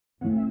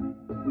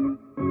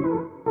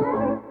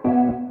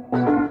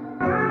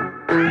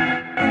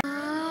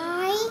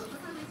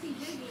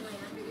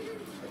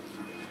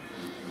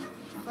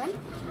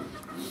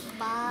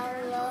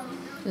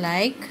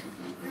Like.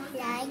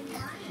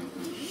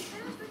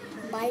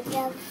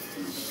 Butterfly.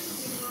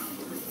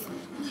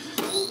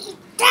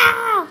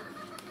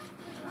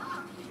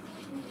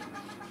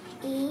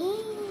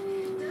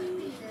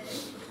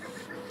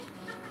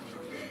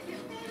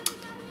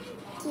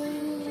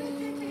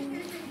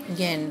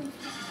 Again.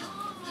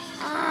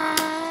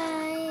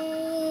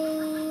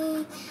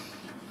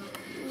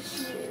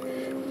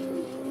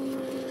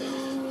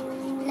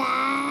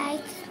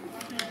 Like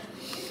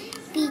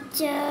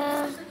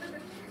picture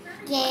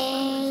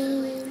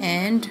game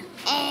And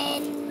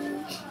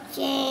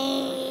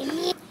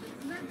Jamie.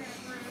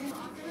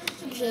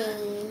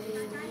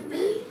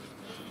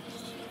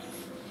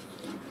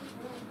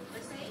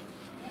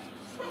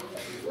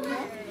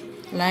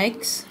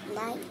 likes.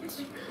 Like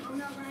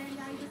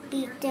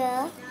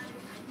Peter.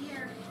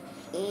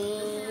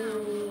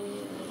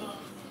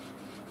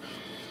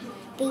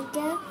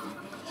 Peter.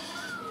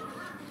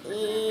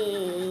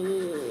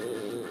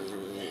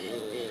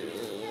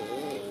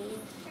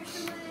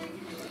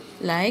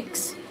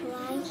 Likes.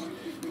 Like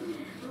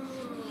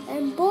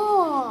and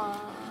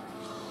ball.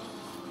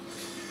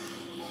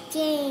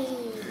 Jane.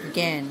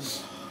 Again.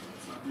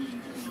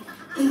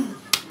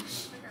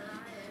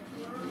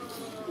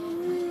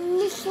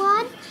 This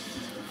one.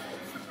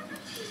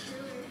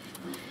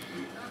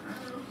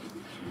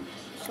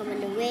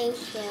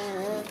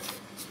 Combination.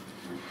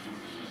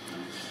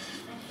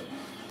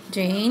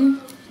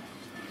 Jane.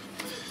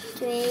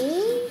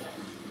 Three.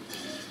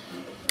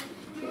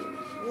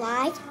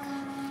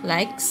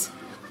 Likes.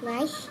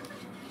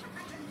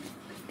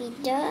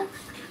 Peter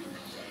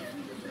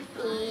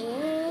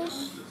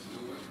is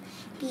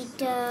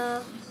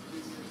Peter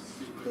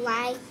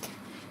like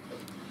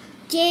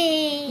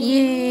Jane.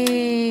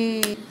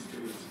 Yay!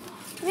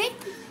 Right?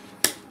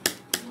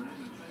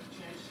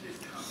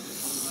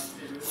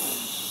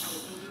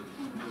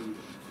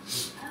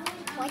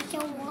 What you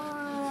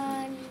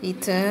want?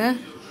 Peter.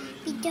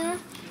 Peter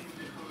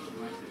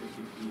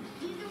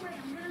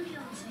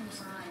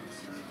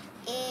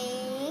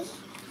is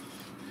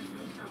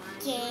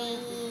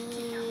Jane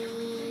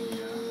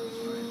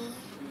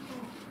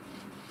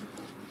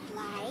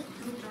like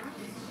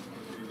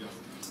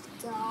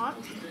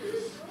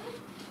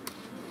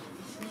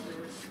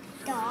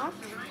dog.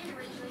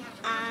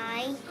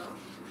 I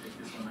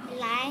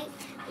like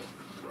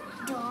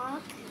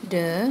dog.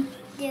 The.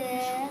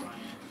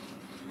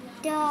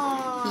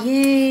 Dog.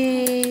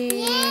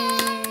 Yay!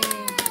 Yeah.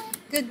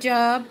 Good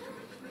job.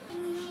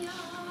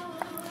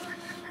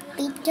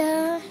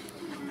 Peter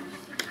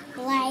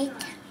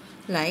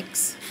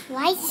Likes.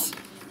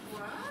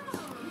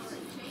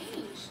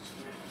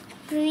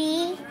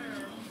 Three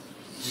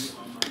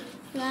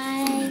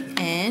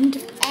And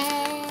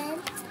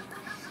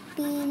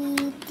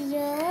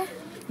Peter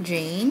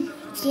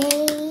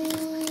Jane.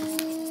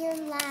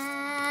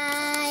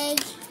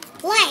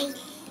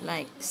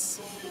 Likes.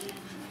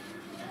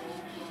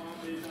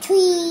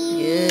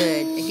 Three.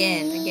 Good.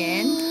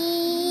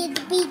 Again.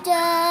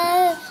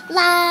 Peter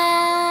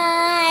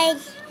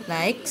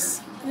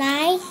Likes.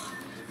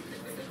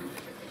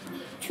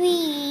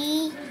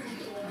 Three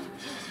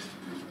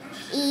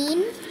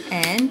in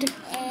And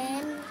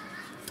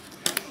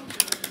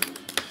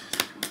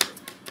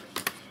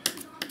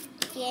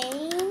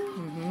Jane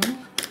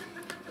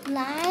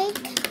like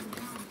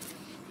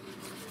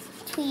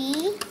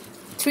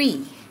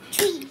three.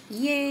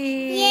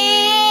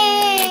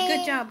 Yay!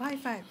 Good job. High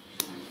five.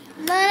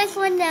 Next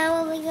one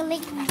now we're gonna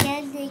make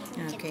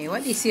Okay,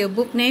 what is your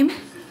book name?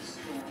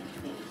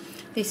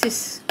 This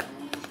is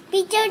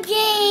Peter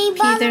Jane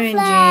Peter and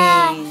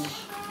butterfly. Jane.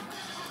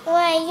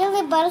 Wait, you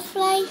like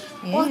butterfly?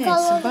 What Yes,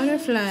 color? a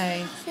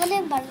butterfly. What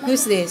is butterfly?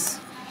 Who's this?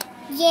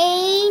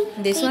 Jane.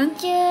 This one?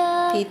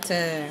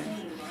 Peter.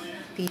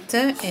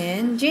 Peter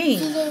and Jane.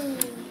 Jane.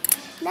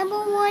 Number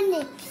one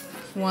is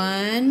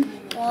One.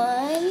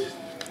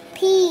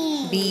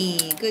 P.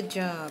 B. Good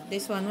job.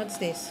 This one, what's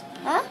this?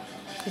 Huh?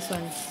 This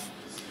one.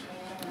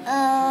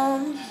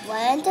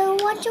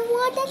 What you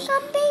want or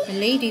something? A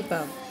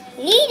ladybug.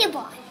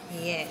 Ladybug.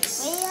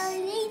 Yes. Where are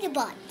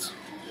ladybugs?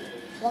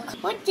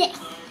 What's this?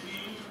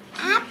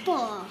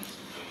 Apple.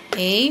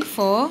 A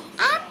for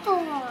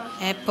Apple.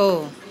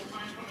 apple.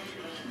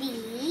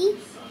 B.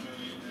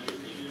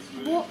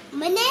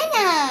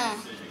 Banana.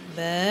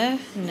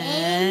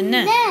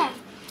 Banana.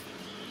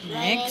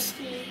 Next.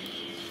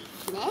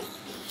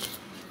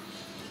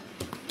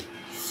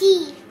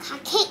 C.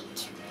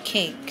 Cake.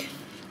 Cake.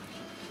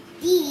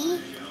 D.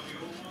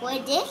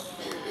 What is this?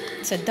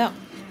 It's a duck.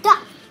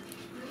 Duck.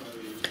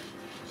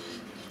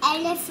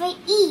 Elephant.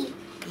 E.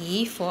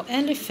 E for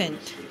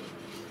elephant.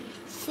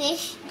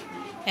 Fish.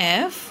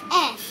 F.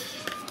 F.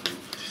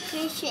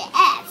 Fish.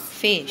 F.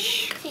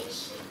 Fish.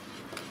 Fish.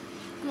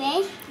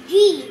 Grape.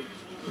 G.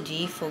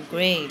 G for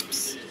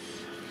grapes.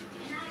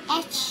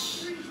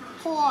 H.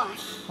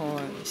 Horse.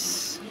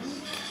 Horse.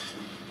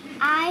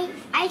 I.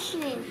 Ice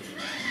cream.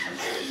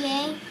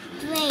 J.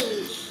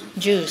 Grapes.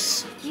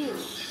 Juice.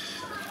 Juice.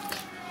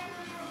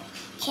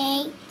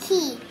 K.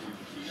 Key.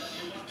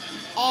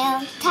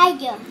 L.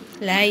 Tiger.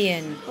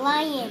 Lion.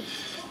 Lion.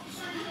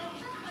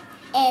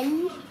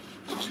 N,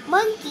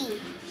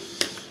 monkey.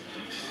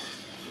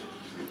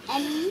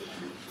 N,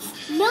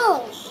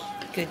 nose.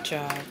 Good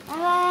job.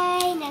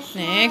 Alright,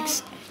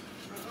 Next.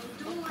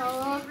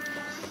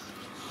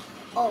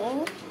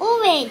 O,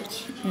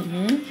 orange.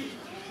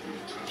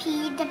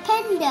 P, the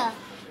panda.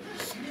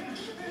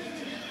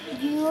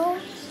 U,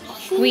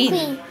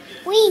 Queen.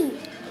 Queen.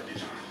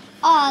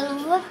 R,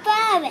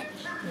 rabbit.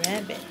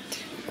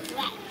 Rabbit.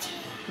 Right.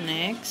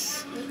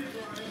 Next.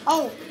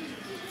 O,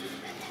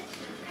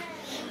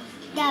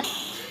 the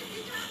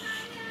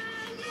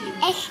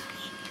S,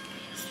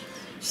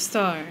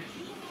 Star.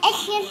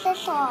 S is the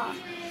star.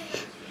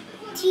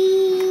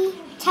 T,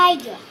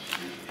 tiger.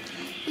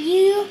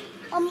 U,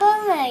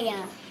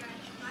 umbrella.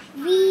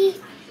 V,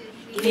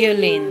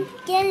 Violin.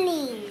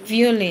 violin.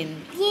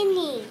 Violin.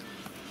 Violin.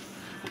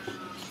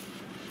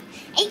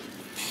 H,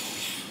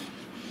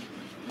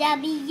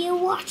 W,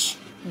 watch.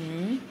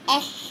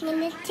 S,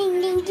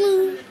 ting ding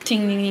ding.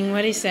 Ting ding ding.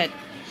 What is that?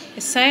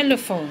 A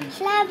xylophone.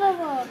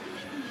 Flammable.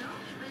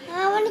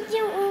 I want to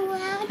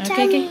do.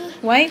 Okay, okay.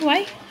 Why?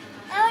 Why?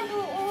 I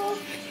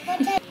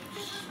want to.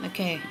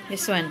 Okay,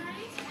 this one.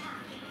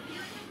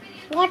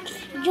 What's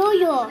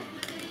yo-yo?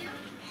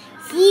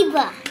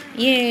 Zebra.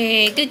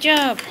 Yay! Good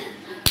job.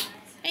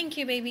 Thank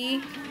you,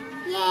 baby.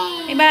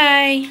 Yay.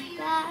 Bye-bye.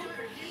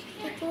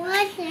 The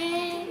water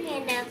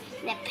and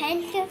the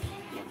pencil,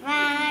 the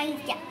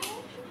rice.